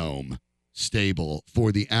metronome stable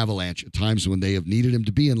for the Avalanche at times when they have needed him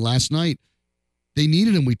to be. And last night, they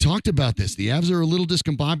needed him. We talked about this. The Avs are a little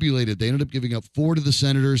discombobulated. They ended up giving up 4 to the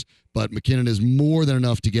Senators, but MacKinnon is more than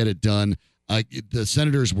enough to get it done. The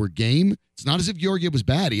Senators were game. It's not as if Georgiev was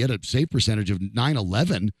bad. He had a save percentage of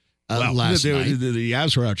 9-11 last night. The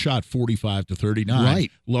Avs were outshot 45-39.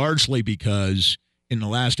 Right. Largely because in the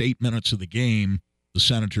last 8 minutes of the game, the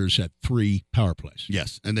Senators had 3 power plays.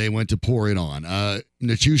 Yes, and they went to pour it on.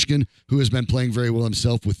 Nichushkin, who has been playing very well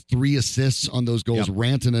himself with 3 assists on those goals. Yep.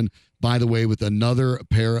 Rantanen, by the way, with another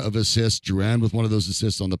pair of assists. Duran with one of those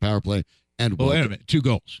assists on the power play. And wait a minute. 2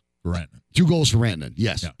 goals for Rantanen. 2 goals for Rantanen,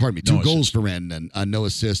 yes. Yeah. Pardon me. 2 goals for Rantanen. No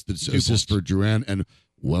assist. Assist for Duran. And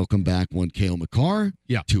welcome back one Cale Makar.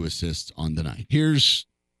 Yeah. 2 assists on the night. Here's,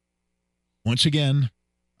 once again,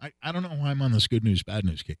 I don't know why I'm on this good news, bad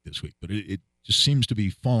news kick this week, but it just seems to be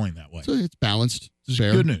falling that way. So it's balanced. This is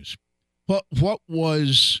fair. good news. What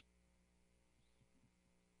was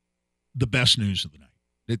the best news of the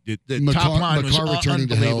night? The top line was returning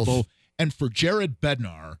to unbelievable. health. And for Jared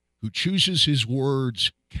Bednar, who chooses his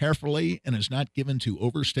words carefully and is not given to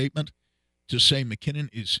overstatement, to say MacKinnon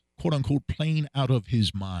is, quote-unquote, playing out of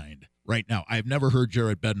his mind right now. I've never heard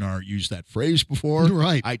Jared Bednar use that phrase before.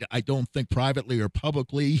 Right. I don't think privately or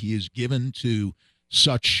publicly he is given to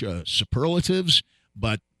such superlatives,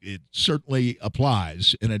 but it certainly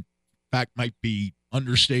applies, and in fact might be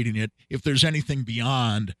understating it. If there's anything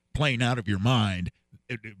beyond playing out of your mind,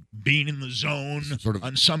 being in the zone Sort of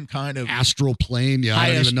on some kind of astral plane. Yeah, I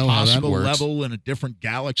don't highest even know how that possible works. level in a different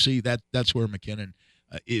galaxy, that's where MacKinnon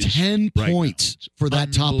is. 10 right points now. for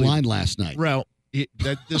that top Unbelievable. line last night. Well,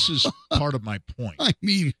 this is part of my point. I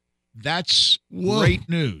mean, That's whoa. great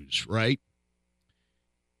news, right?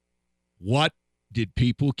 What did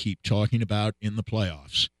people keep talking about in the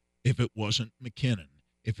playoffs? If it wasn't MacKinnon,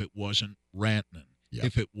 if it wasn't Rantanen, Yep.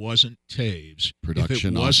 if it wasn't Taves, Production if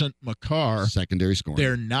it on wasn't Makar, secondary scoring.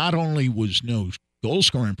 there not only was no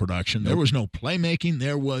goal-scoring production, there Nope. was no playmaking,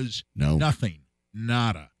 there was No. nothing,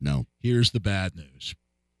 nada. No. Here's the bad news.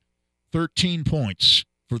 13 points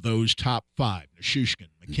for those top five, Nichushkin,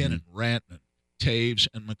 MacKinnon, Rantanen, Taves,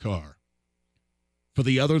 and Makar. For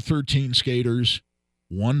the other 13 skaters,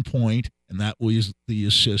 1 point, and that was the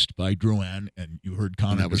assist by Drouin, and you heard And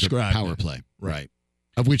Connor that was a describe power it. play. Right.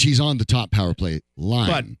 Of which he's on the top power play line.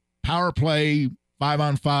 But power play,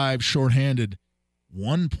 5-on-5, shorthanded,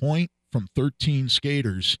 1 point from 13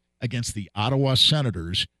 skaters against the Ottawa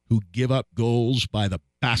Senators, who give up goals by the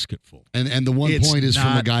basketful. and the 1 It's point is from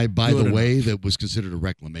a not guy, by the good way, enough. that was considered a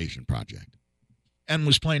reclamation project. And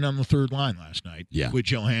was playing on the third line last night Yeah. with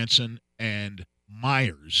Johansson and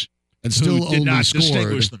Myers, And still who did only not scored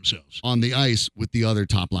distinguish themselves. on the ice with the other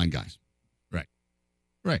top line guys.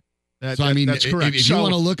 Right. So, I mean, that's correct. if you want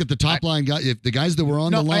to look at the top line guys, if the guys that were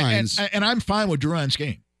on the lines, and I'm fine with Drouin's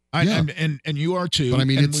game. Yeah. And you are too. But, I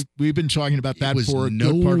mean, and we've been talking about that it was for a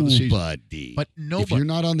good part of the season. nobody. But If nobody. you're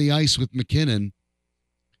not on the ice with MacKinnon,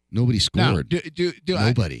 nobody Now, scored.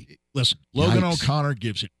 Nobody. Listen, Logan Yikes. O'Connor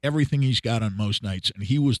gives it everything he's got on most nights, and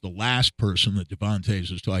he was the last person that Devon Taves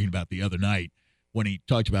was talking about the other night when he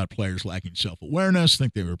talked about players lacking self-awareness,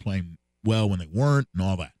 think they were playing well when they weren't, and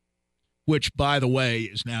all that. Which, by the way,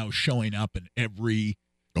 is now showing up in every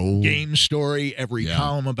game story, every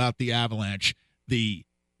column about the Avalanche, the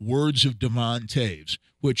words of Devon Taves,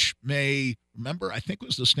 which remember, I think it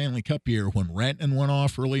was the Stanley Cup year when Rantanen went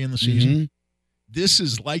off early in the season. Mhm. This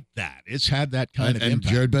is like that. It's had that kind of and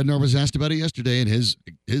impact. Jared Bednar was asked about it yesterday, and his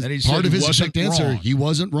And he part said of he his wasn't succinct answer, wrong. he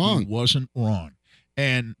wasn't wrong. He wasn't wrong.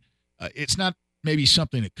 And it's not maybe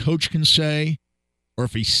something a coach can say, or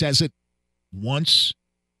if he says it once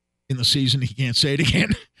in the season, he can't say it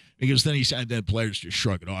again, because then then players just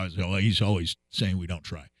shrug it off. He's always saying we don't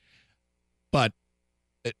try. But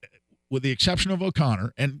with the exception of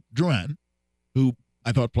O'Connor and Drouin, who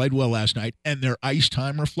I thought played well last night, and their ice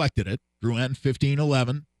time reflected it. Drouin,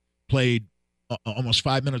 15-11, played almost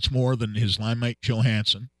 5 minutes more than his line mate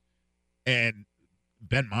Johansson, and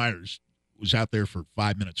Ben Myers was out there for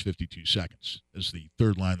 5 minutes, 52 seconds as the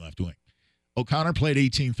third line left wing. O'Connor played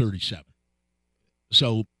 18:37,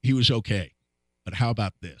 so he was okay. But how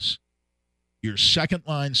about this? Your second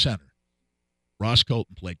line center, Ross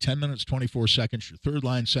Colton, played 10 minutes, 24 seconds. Your third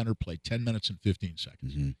line center played 10 minutes and 15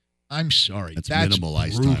 seconds. Mhm. I'm sorry. That's minimal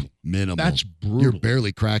ice brutal. time. Minimal. That's brutal. You're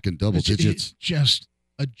barely cracking double digits. It's just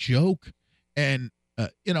a joke. And,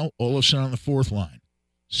 Olofsson on the fourth line,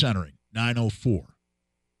 centering, 9:04.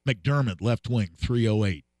 McDermott, left wing,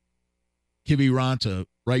 3:08. Kiviranta,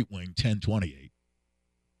 right wing, 10:28.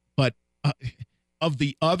 But of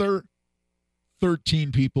the other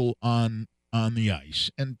 13 people on the ice,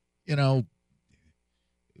 and,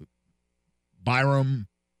 Byram,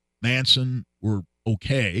 Manson were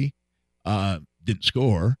okay, didn't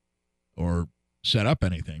score or set up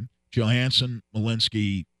anything. Johansson,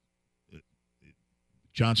 Malinsky,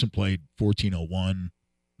 Johnson played 14:01.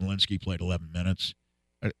 Malinsky played 11 minutes.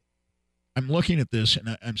 I'm looking at this,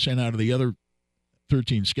 and I'm saying out of the other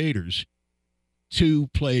 13 skaters, 2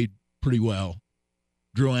 played pretty well,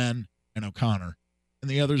 Drouin and O'Connor, and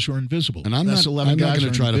the others were invisible. And I'm That's not 11 guys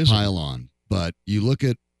going to are try to invisible. pile on, but you look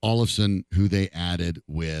at Olofsson, who they added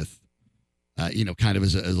with, kind of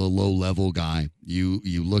as a low-level guy. You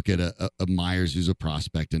look at a Myers who's a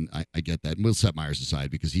prospect, and I get that. And we'll set Myers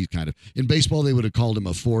aside because he's kind of – in baseball, they would have called him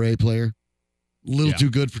a 4A player. A little too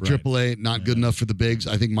good for right. AAA, not good enough for the bigs.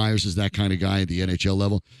 I think Myers is that kind of guy at the NHL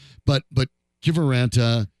level. But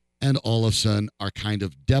Kiviranta and Olofsson are kind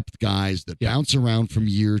of depth guys that bounce around from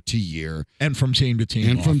year to year. And from team to team.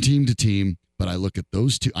 And from team to team. But I look at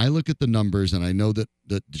those two. I look at the numbers, and I know that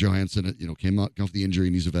Johansson, came off the injury,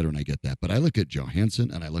 and he's a veteran. I get that. But I look at Johansson,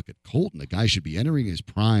 and I look at Colton. The guy should be entering his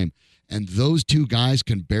prime. And those two guys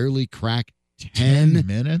can barely crack 10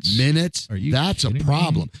 minutes. minutes. Are you That's a kidding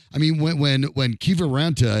problem. me? I mean, when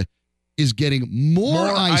Kiviranta is getting more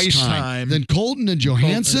ice time than Colton and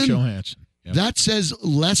Johansson. Yep. That says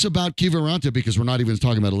less about Kiviranta because we're not even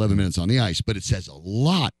talking about 11 minutes on the ice, but it says a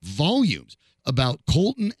lot, volumes, about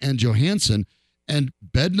Colton and Johansson. And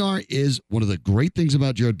Bednar is one of the great things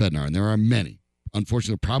about Jared Bednar, and there are many.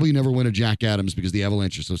 Unfortunately, probably never win a Jack Adams because the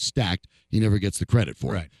Avalanche are so stacked, he never gets the credit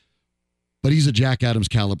for it. But he's a Jack Adams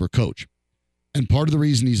caliber coach. And part of the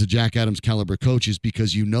reason he's a Jack Adams caliber coach is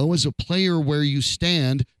because you know as a player where you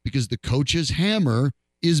stand because the coach's hammer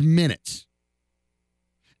is minutes.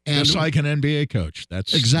 And just like an NBA coach.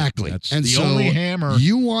 That's exactly. That's and the so only hammer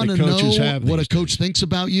you want to know what a coach days. thinks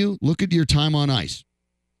about you? Look at your time on ice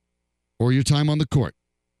or your time on the court.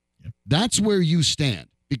 Yep. That's where you stand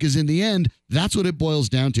because in the end, that's what it boils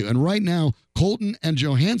down to. And right now, Colton and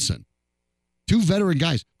Johansson, two veteran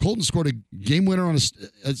guys. Colton scored a game winner on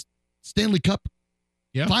a Stanley Cup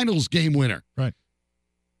Finals game winner. Right.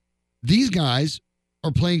 These guys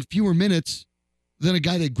are playing fewer minutes than a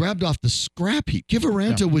guy they grabbed off the scrap heap.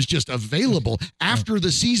 Kiviranta was just available after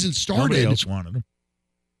the season started. Nobody else wanted him.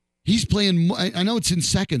 He's playing. I know it's in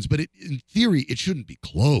seconds, but in theory, it shouldn't be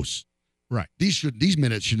close. Right. These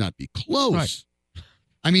minutes should not be close. Right.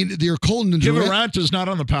 I mean, they're Colton and Kiviranta's not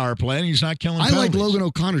on the power play, and he's not killing penalties. I like Logan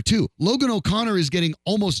O'Connor, too. Logan O'Connor is getting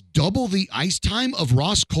almost double the ice time of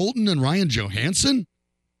Ross Colton and Ryan Johansson.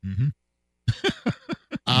 Mm-hmm.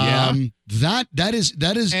 That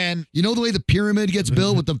is, and you know the way the pyramid gets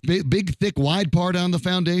built with the big, thick, wide part on the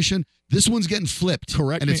foundation? This one's getting flipped.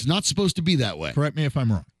 Correct. And it's not supposed to be that way. Correct me if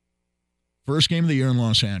I'm wrong. First game of the year in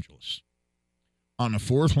Los Angeles. On the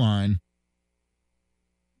fourth line,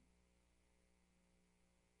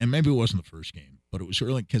 and maybe it wasn't the first game, but it was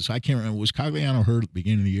early because I can't remember. Was Cogliano hurt at the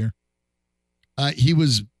beginning of the year? He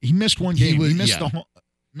missed one game. He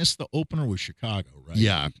missed the opener with Chicago, right?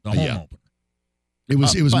 Yeah. The home opener. It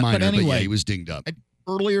was minor, but anyway, he was dinged up.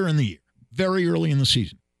 Earlier in the year, very early in the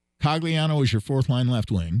season, Cogliano is your fourth line left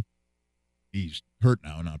wing. He's hurt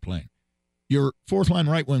now, not playing. Your fourth line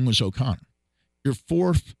right wing was O'Connor. Your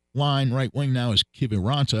fourth line right wing now is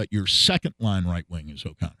Kiviranta. Your second line right wing is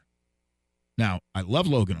O'Connor. Now, I love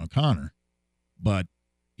Logan O'Connor, but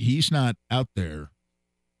he's not out there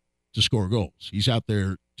to score goals. He's out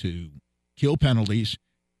there to kill penalties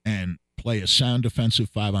and play a sound defensive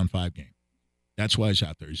 5-on-5 game. That's why he's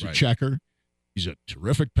out there. He's a checker. He's a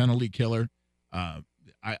terrific penalty killer. I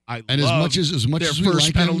love as much their as we first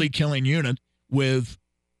like penalty him, killing unit with,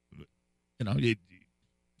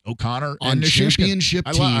 O'Connor on and Nichushkin. championship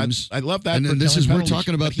teams. I love that. And then this is we're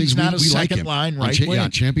talking about things he's not we a like second him. line right wing. Yeah,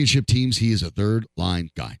 championship teams, he is a third line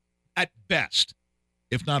guy At best,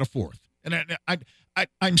 if not a fourth. And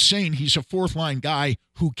I'm saying he's a fourth line guy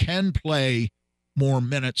who can play more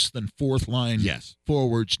minutes than fourth line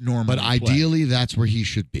forwards normally. But ideally, that's where he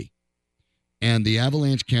should be. And the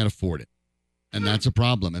Avalanche can't afford it. And that's a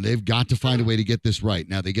problem. And they've got to find a way to get this right.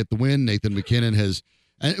 Now, they get the win. Nathan MacKinnon has,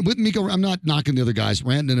 and with Mikko, I'm not knocking the other guys.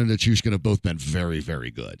 Rantanen and Nichushkin have both been very,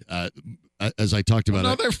 very good. As I talked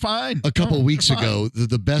about they're fine. A couple weeks ago,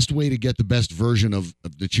 the best way to get the best version of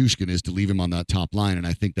Nichushkin is to leave him on that top line. And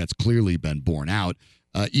I think that's clearly been borne out.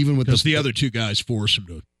 Even with the other two guys force him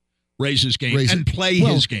to raise his game and play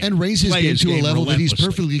his game. And raise his game to a level that he's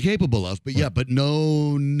perfectly capable of. But but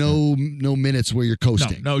no minutes where you're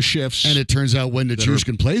coasting. No shifts. And it turns out when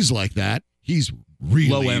Nichushkin plays like that, he's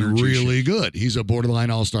really good. He's a borderline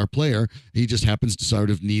all-star player. He just happens to sort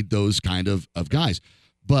of need those kind of guys.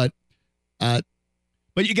 But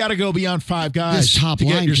you got to go beyond five guys this top to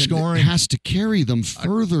line get your scoring. Has to carry them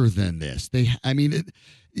further than this.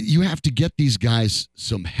 You have to get these guys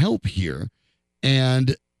some help here.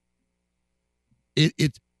 And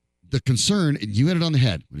it's the concern, and you had it on the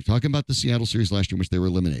head. We were talking about the Seattle series last year in which they were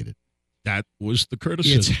eliminated. That was the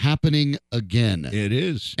criticism. It's happening again. It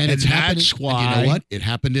is. And it's happening. That's why. And you know what? It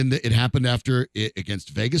happened after against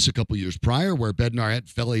Vegas a couple years prior where Bednar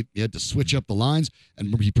had to switch up the lines,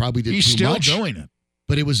 and he probably did too much. He's still doing it.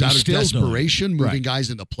 But it was out of desperation, moving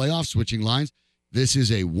guys in the playoffs, switching lines. This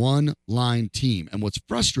is a one-line team. And what's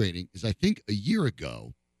frustrating is I think a year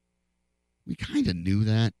ago, we kind of knew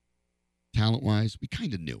that, talent-wise. We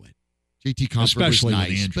kind of knew it. JT Compher was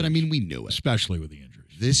nice, but I mean, we knew it. Especially with the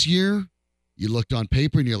injuries. This year, you looked on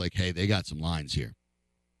paper and you're like, hey, they got some lines here.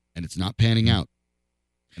 And it's not panning out.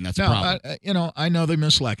 And that's a problem. I know they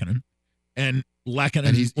miss Lehkonen. And Lehkonen.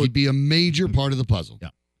 And he'd be a major part of the puzzle. Yeah.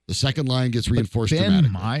 The second line gets reinforced Ben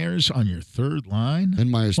dramatically. Myers on your third line?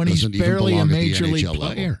 Ben Myers when doesn't he's barely even belong a major at the league NHL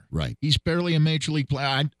player. level. Right. He's barely a major league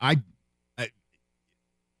player. I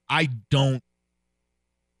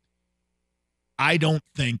don't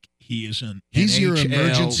think he is an He's NHL your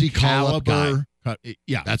emergency call-up guy.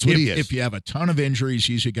 Yeah, That's what he is. If you have a ton of injuries,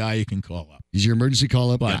 he's a guy you can call up. He's your emergency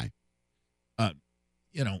call-up But- guy.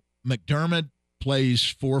 McDermott plays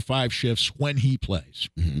 4 or 5 shifts when he plays.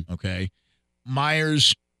 Mhm. Okay.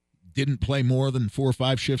 Myers didn't play more than 4 or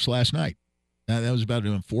 5 shifts last night. That was about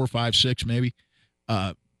 4, 5, 6 maybe.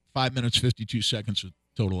 5 minutes, 52 seconds of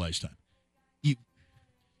total ice time.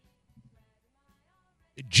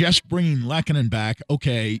 Just bringing MacKinnon back,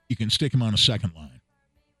 okay, you can stick him on a second line.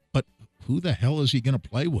 But who the hell is he going to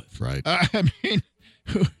play with? Right. I mean,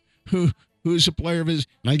 who's a player of his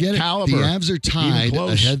I get caliber? it. The Avs are tied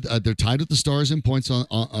close. ahead. They're tied with the Stars in points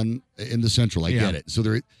on in the Central. I get it. So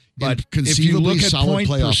they're But in conceivably if you look at solid point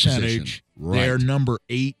playoff percentage, position. Right. they're number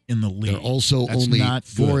 8 in the league. They're also That's only not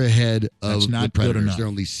 4 good. ahead That's of the not good Predators. enough. They're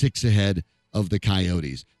only 6 ahead of the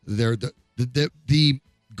Coyotes. They're the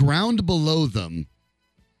ground below them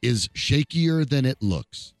is shakier than it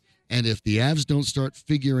looks. And if the Avs don't start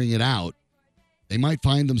figuring it out, they might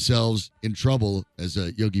find themselves in trouble. As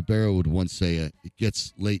Yogi Berra would once say, it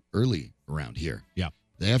gets late early around here. Yeah.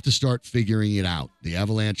 They have to start figuring it out. The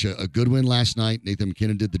Avalanche, a good win last night. Nathan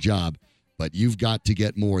MacKinnon did the job, but you've got to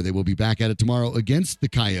get more. They will be back at it tomorrow against the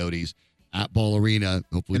Coyotes at Ball Arena.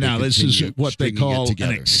 Hopefully, now they this is continue what they stringing it call an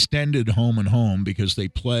together. extended home and home because they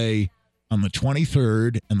play on the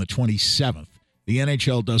 23rd and the 27th. The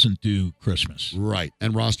NHL doesn't do Christmas. Right.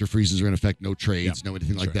 And roster freezes are in effect, no trades, Yeah, no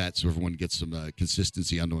anything like right. that. So everyone gets some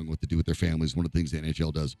consistency on knowing what to do with their families. One of the things the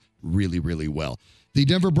NHL does really, really well. The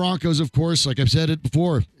Denver Broncos, of course, like I've said it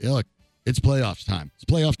before, look, it's playoffs time. It's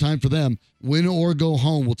playoff time for them. Win or go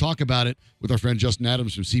home. We'll talk about it with our friend Justin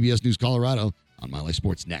Adams from CBS News Colorado on Mile High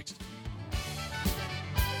Sports next.